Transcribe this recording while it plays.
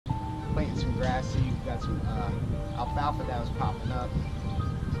planting some grass seed. We got some alfalfa that was popping up.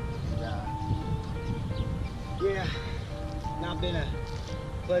 And, yeah, not been a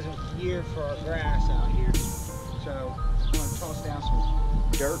pleasant year for our grass out here. So I'm going to toss down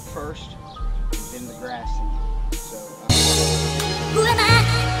some dirt first, then the grass seed. So who am I?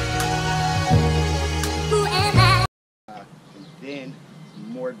 Who am I? And then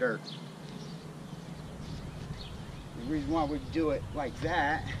more dirt. The reason why we do it like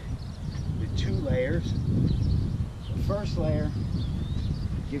that with 2 layers. The first layer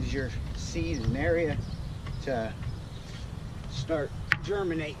gives your seed an area to start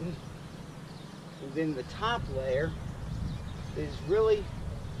germinating, and then the top layer is really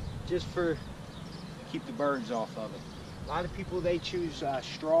just for keep the birds off of it. A lot of people, they choose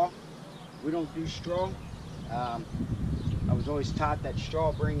straw. We don't do straw. I was always taught that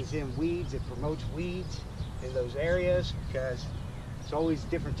straw brings in weeds. It promotes weeds in those areas because it's always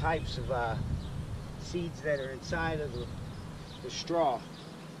different types of seeds that are inside of the straw.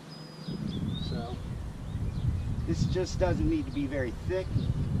 So this just doesn't need to be very thick.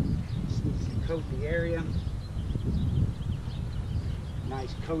 Just needs to coat the area.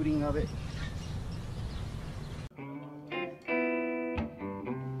 Nice coating of it.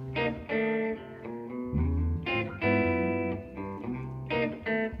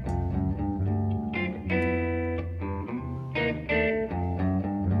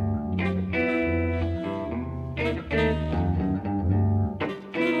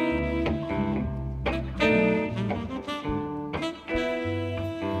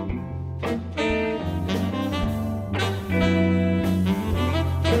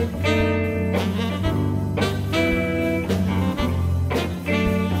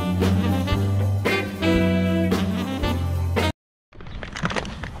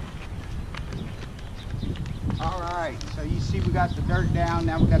 So you see we got the dirt down,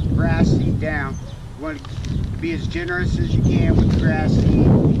 now we got the grass seed down. You want to be as generous as you can with the grass seed.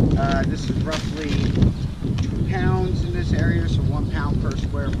 This is roughly 2 pounds in this area, so 1 pound per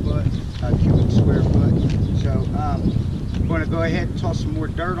square foot, cubic square foot. So I'm going to go ahead and toss some more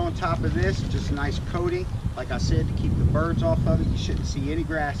dirt on top of this, just a nice coating, like I said, to keep the birds off of it. You shouldn't see any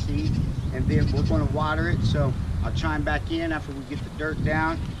grass seed. And then we're going to water it, so I'll chime back in after we get the dirt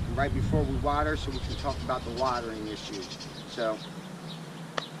down and right before we water, so we can talk about the watering issues. So,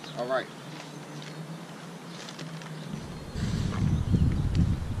 all right.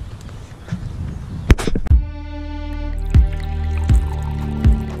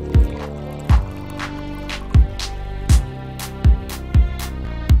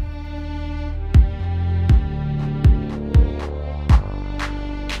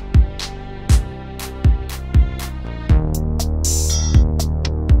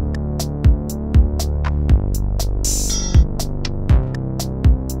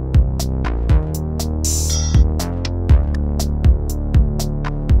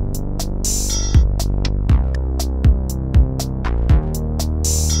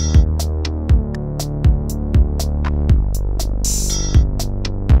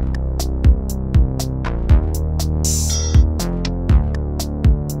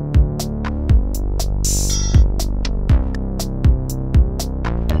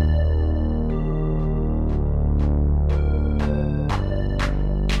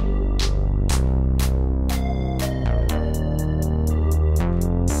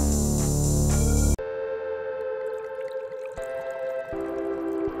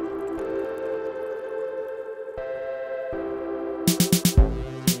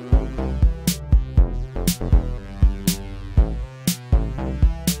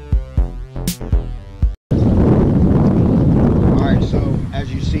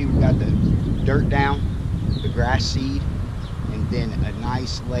 Dirt down, the grass seed, and then a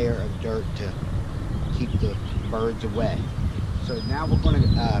nice layer of dirt to keep the birds away. So now we're going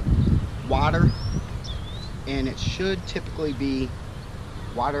to water, and it should typically be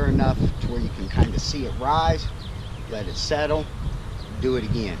water enough to where you can kind of see it rise, let it settle, do it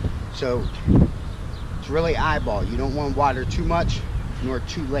again. So it's really eyeball. You don't want to water too much nor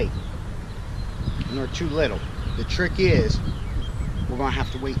too late nor too little. The trick is we're going to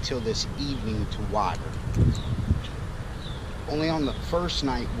have to wait till this evening to water. Only on the first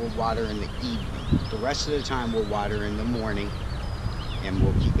night we'll water in the evening. The rest of the time we'll water in the morning, and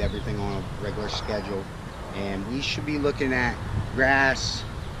we'll keep everything on a regular schedule. And we should be looking at grass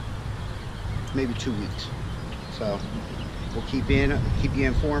maybe 2 weeks. So we'll keep you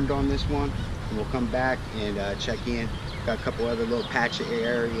informed on this one, and we'll come back and check in. Got a couple other little patch of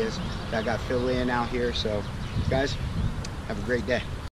areas that I got fill in out here. So guys, have a great day.